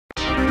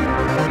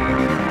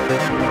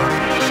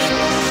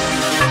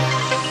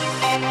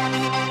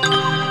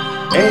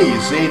Hey,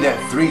 you say that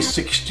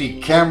 360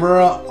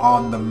 camera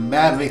on the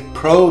Mavic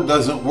Pro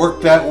doesn't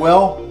work that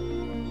well?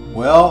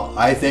 Well,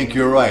 I think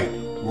you're right.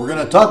 We're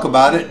going to talk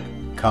about it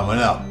coming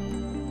up.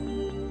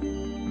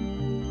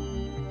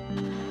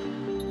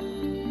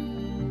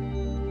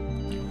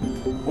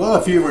 Well,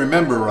 if you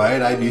remember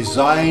right, I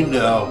designed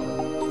a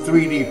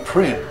 3D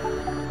print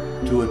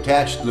to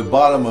attach to the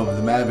bottom of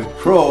the Mavic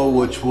Pro,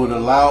 which would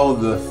allow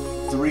the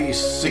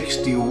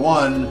 360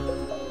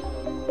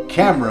 ONE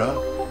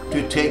camera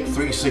to take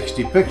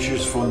 360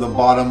 pictures from the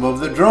bottom of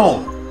the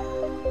drone.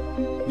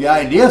 The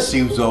idea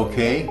seems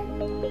okay.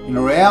 In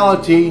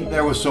reality,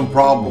 there were some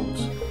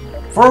problems.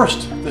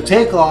 First, the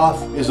takeoff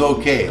is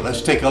okay.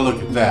 Let's take a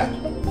look at that.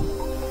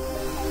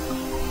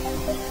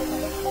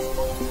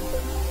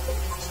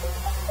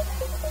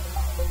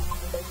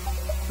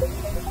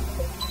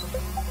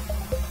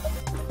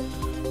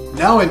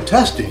 Now in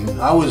testing,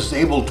 I was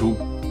able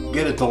to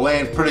get it to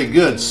land pretty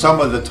good some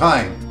of the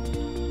time.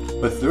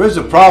 But there is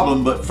a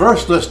problem, but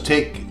first let's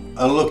take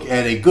a look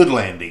at a good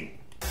landing.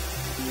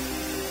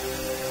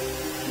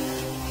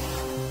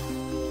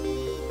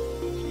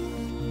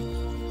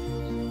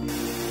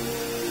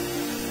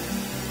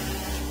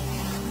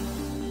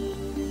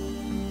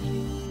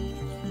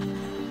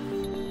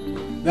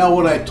 Now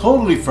what I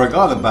totally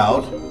forgot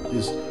about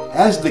is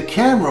as the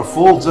camera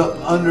folds up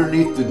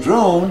underneath the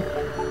drone,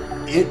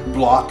 it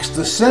blocks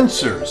the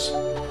sensors.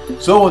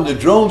 So when the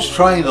drone's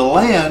trying to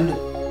land,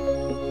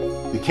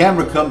 the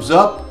camera comes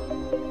up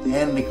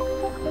and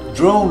the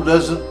drone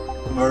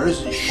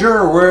isn't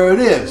sure where it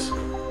is.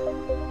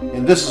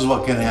 And this is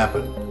what can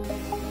happen.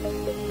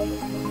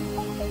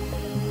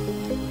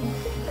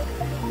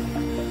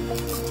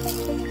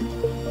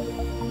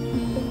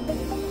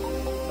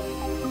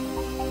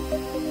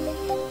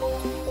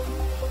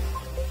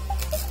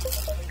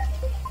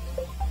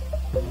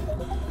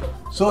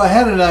 So I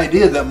had an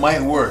idea that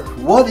might work.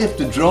 What if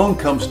the drone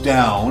comes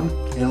down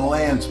and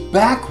lands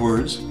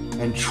backwards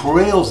and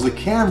trails the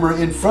camera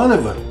in front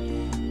of it?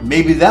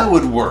 Maybe that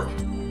would work.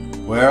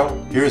 Well,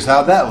 here's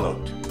how that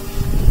looked.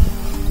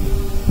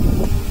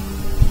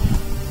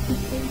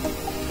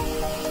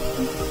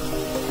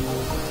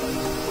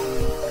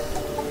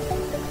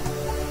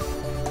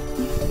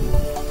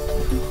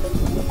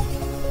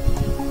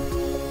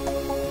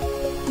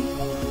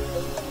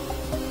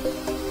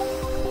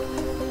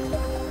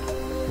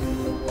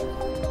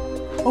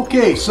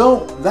 Okay,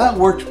 so that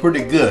worked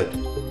pretty good,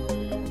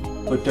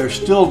 but there's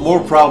still more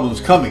problems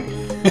coming.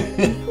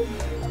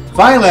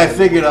 Finally, I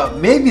figured out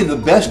maybe the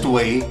best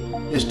way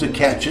is to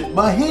catch it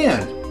by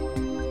hand.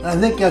 And I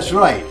think that's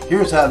right.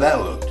 Here's how that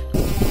looked.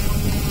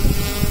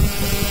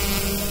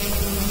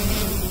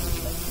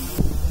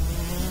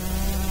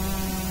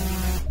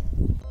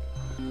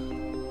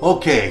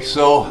 Okay,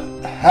 so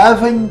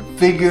having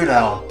figured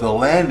out the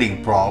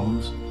landing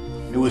problems,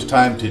 it was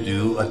time to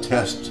do a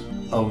test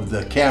of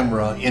the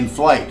camera in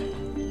flight.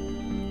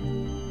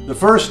 The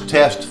first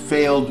test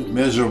failed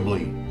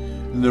miserably.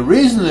 And the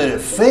reason that it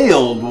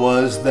failed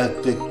was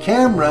that the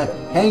camera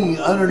hanging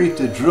underneath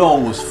the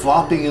drone was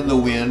flopping in the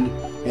wind,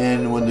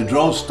 and when the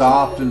drone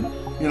stopped and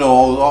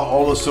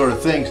all those sort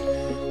of things,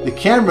 the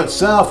camera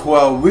itself,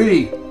 well,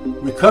 really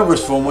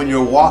recovers from when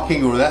you're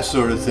walking or that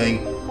sort of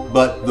thing,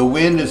 but the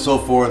wind and so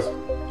forth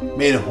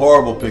made a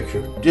horrible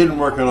picture. Didn't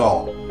work at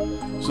all.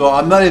 So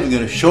I'm not even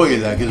going to show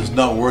you that because it's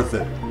not worth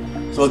it.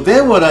 So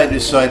then what I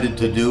decided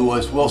to do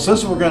was, well,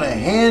 since we're going to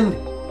hand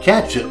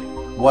catch it,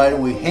 why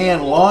don't we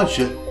hand launch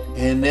it,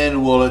 and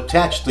then we'll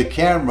attach the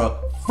camera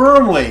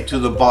firmly to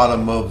the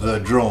bottom of the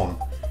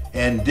drone,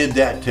 and did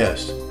that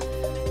test.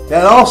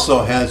 That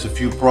also has a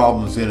few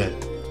problems in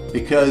it,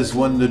 because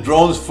when the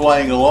drone's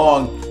flying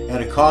along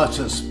at a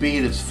constant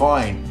speed, it's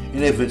fine,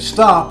 and if it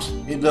stops,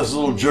 it does a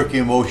little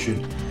jerky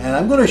motion, and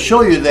I'm going to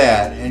show you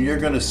that, and you're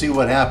going to see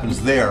what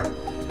happens there.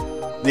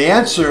 The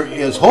answer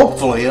is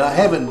hopefully, and I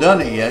haven't done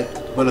it yet,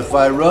 but if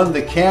I run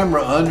the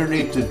camera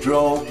underneath the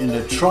drone in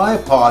the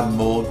tripod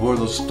mode where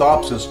the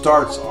stops and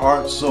starts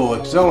aren't so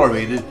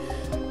accelerated,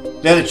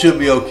 then it should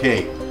be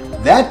okay.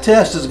 That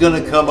test is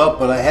going to come up,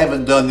 but I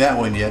haven't done that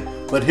one yet.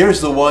 But here's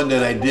the one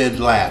that I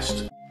did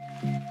last.